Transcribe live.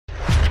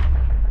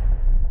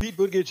Pete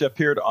Buttigieg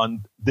appeared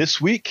on This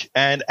Week,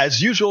 and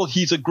as usual,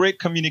 he's a great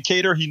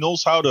communicator. He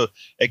knows how to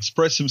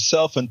express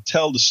himself and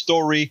tell the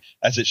story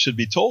as it should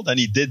be told, and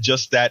he did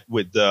just that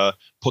with the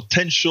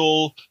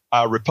potential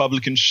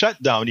Republican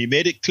shutdown. He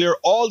made it clear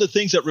all the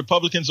things that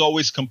Republicans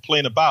always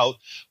complain about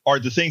are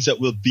the things that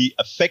will be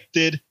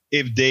affected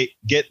if they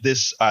get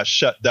this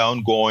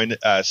shutdown going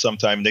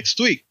sometime next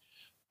week.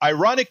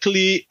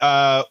 Ironically,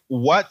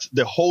 what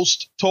the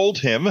host told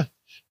him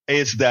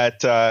is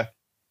that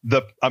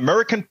the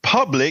American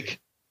public,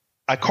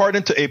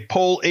 according to a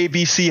poll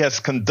ABC has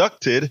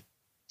conducted,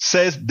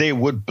 says they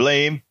would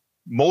blame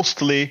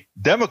mostly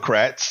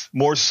Democrats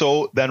more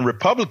so than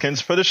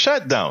Republicans for the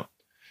shutdown.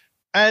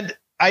 And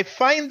I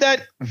find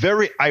that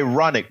very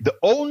ironic. The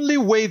only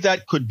way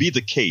that could be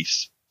the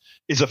case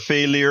is a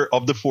failure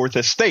of the fourth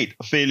estate,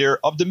 a failure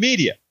of the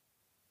media.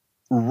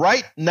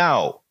 Right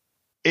now,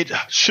 it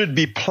should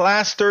be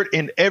plastered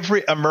in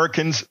every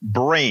American's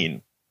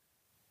brain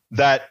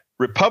that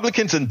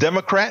Republicans and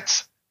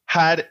Democrats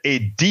had a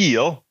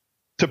deal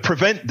to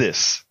prevent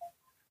this,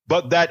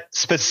 but that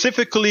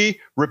specifically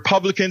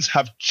Republicans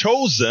have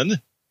chosen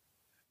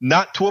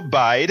not to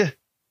abide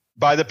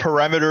by the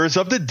parameters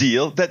of the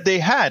deal that they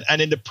had.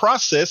 And in the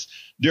process,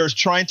 they're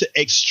trying to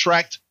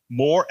extract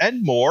more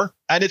and more.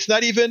 And it's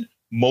not even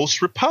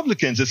most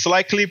Republicans. It's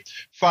likely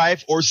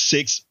 5 or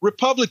 6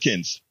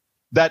 Republicans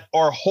that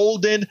are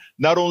holding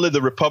not only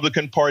the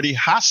Republican Party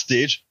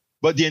hostage,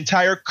 but the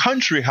entire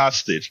country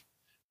hostage.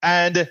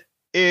 And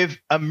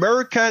if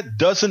America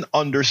doesn't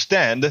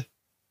understand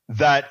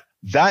that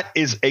that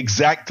is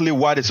exactly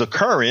what is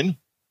occurring,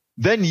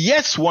 then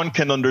yes, one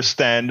can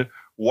understand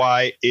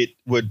why they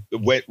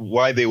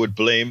would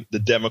blame the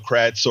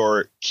Democrats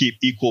or keep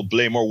equal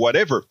blame or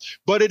whatever.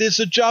 But it is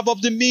the job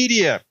of the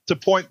media to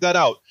point that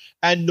out.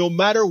 And no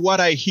matter what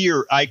I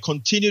hear, I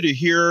continue to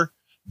hear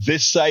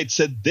this side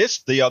said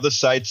this, the other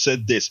side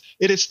said this.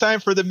 It is time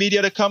for the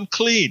media to come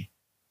clean.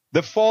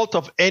 The fault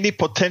of any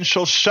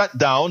potential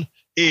shutdown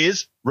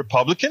is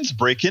Republicans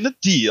breaking a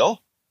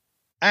deal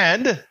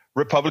and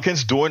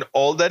Republicans doing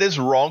all that is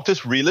wrong to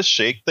really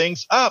shake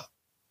things up.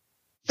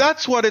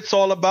 That's what it's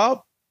all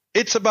about.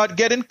 It's about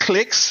getting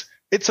clicks.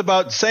 It's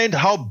about saying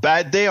how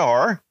bad they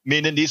are,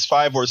 meaning these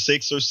 5 or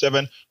 6 or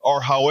 7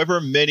 or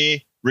however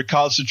many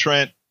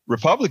recalcitrant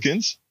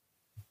Republicans.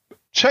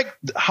 Check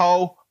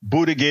how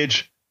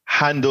Buttigieg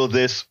handled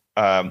this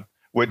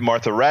with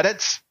Martha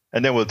Raddatz,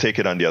 and then we'll take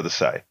it on the other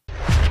side.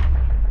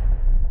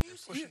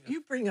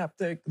 You bring up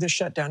the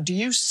shutdown. Do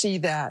you see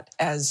that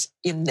as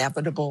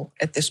inevitable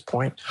at this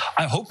point?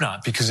 I hope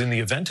not, because in the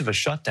event of a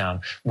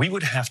shutdown, we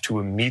would have to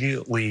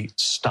immediately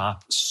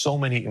stop so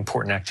many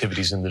important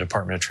activities in the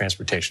Department of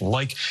Transportation,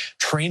 like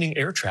training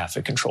air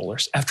traffic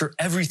controllers. After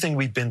everything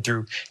we've been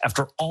through,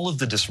 after all of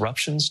the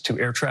disruptions to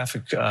air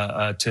traffic,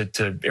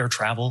 to air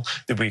travel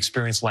that we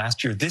experienced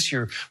last year, this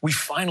year, we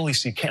finally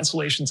see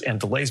cancellations and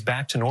delays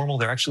back to normal.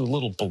 They're actually a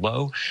little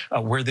below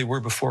where they were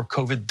before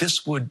COVID.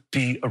 This would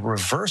be a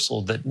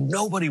reversal that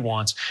nobody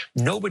wants,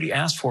 nobody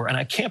asked for. And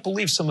I can't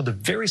believe some of the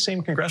very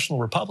same congressional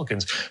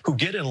Republicans who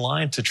get in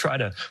line to try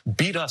to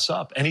beat us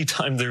up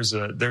anytime there's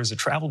a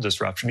travel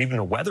disruption, even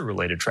a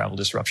weather-related travel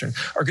disruption,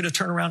 are going to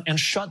turn around and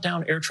shut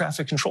down air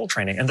traffic control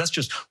training. And that's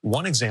just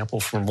one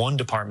example from one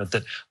department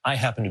that I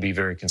happen to be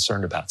very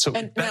concerned about. So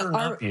it better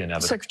not be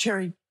inevitable.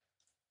 Secretary,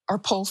 our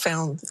poll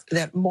found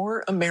that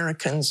more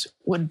Americans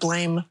would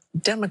blame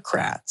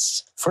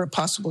Democrats for a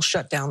possible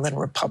shutdown than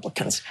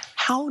Republicans.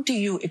 How do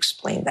you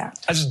explain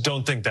that? I just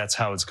don't think that's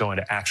how it's going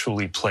to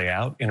actually play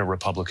out in a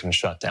Republican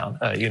shutdown.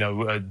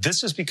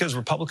 This is because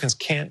Republicans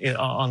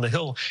on the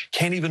Hill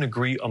can't even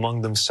agree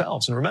among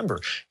themselves. And remember,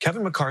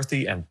 Kevin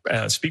McCarthy and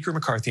Speaker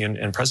McCarthy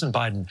and President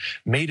Biden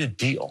made a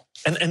deal.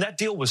 And that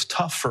deal was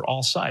tough for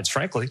all sides.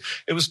 Frankly,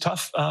 it was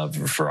tough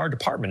for our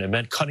department. It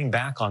meant cutting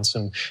back on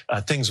some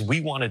things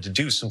we wanted to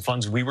do, some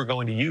funds we were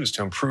going to use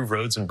to improve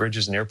roads and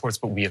bridges and airports.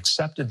 But we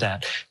accepted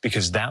that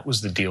because that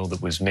was the deal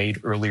that was made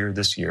earlier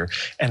this year.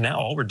 And now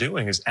all we're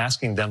doing is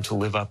asking them to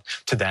live up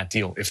to that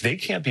deal. If they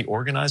can't be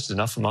organized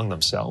enough among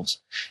themselves,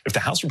 if the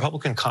House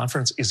Republican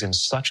Conference is in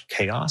such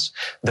chaos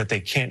that they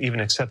can't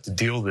even accept the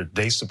deal that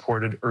they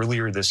supported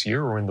earlier this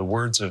year, or in the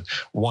words of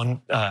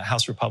one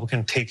House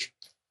Republican, take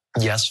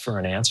yes for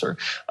an answer,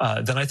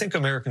 then I think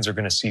Americans are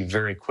going to see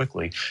very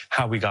quickly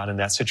how we got in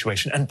that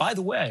situation. And by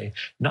the way,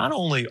 not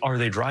only are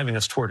they driving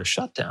us toward a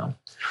shutdown,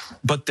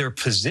 but their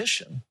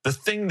position, the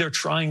thing they're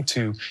trying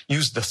to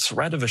use the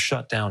threat of a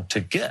shutdown to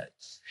get,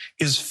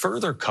 is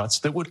further cuts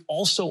that would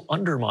also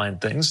undermine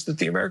things that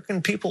the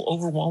American people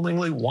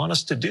overwhelmingly want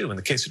us to do. In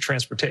the case of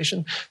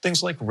transportation,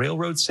 things like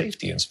railroad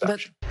safety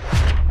inspection.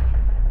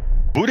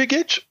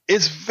 Buttigieg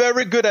is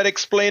very good at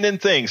explaining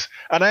things.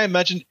 And I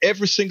imagine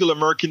every single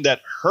American that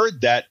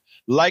heard that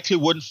likely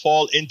wouldn't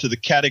fall into the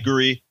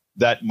category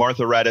that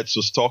Martha Raddatz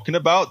was talking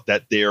about,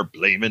 that they're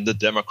blaming the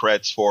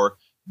Democrats for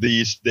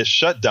this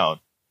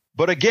shutdown.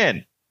 But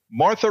again,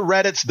 Martha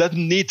Raddatz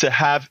doesn't need to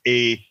have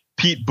a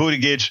Pete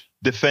Buttigieg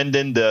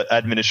defending the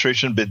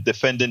administration, but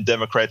defending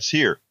Democrats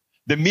here.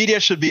 The media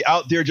should be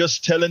out there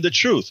just telling the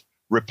truth.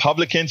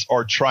 Republicans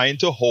are trying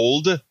to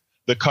hold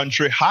the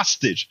country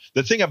hostage.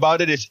 The thing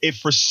about it is, if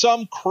for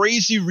some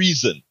crazy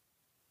reason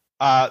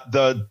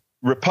the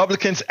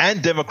Republicans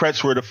and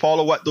Democrats were to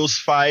follow what those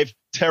 5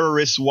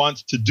 terrorists want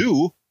to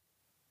do,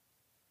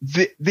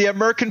 the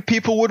American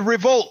people would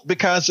revolt,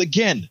 because,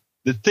 again,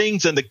 the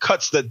things and the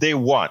cuts that they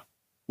want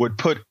would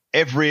put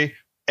every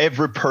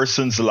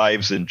person's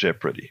lives in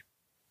jeopardy.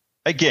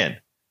 Again,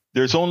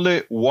 there's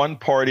only one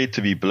party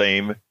to be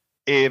blamed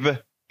if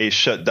a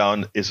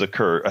shutdown has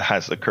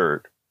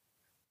occurred.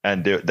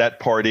 And that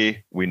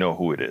party, we know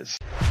who it is.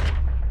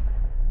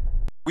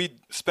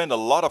 We spend a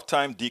lot of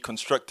time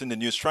deconstructing the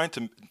news, trying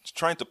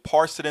to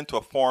parse it into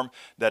a form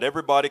that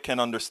everybody can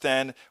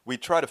understand. We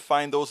try to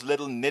find those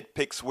little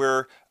nitpicks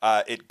where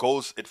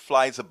it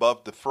flies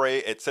above the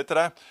fray,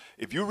 etc.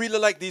 If you really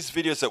like these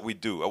videos that we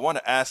do, I want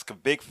to ask a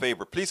big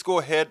favor. Please go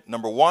ahead,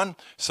 number 1,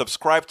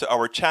 subscribe to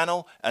our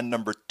channel, and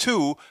number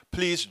 2,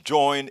 please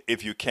join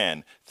if you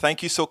can.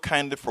 Thank you so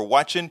kindly for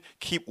watching.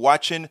 Keep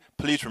watching.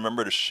 Please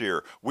remember to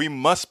share. We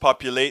must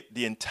populate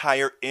the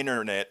entire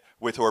internet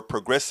with our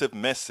progressive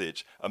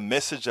message, a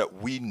message that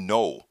we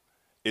know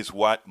is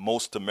what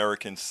most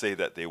Americans say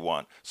that they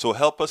want. So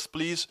help us,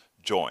 please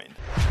join.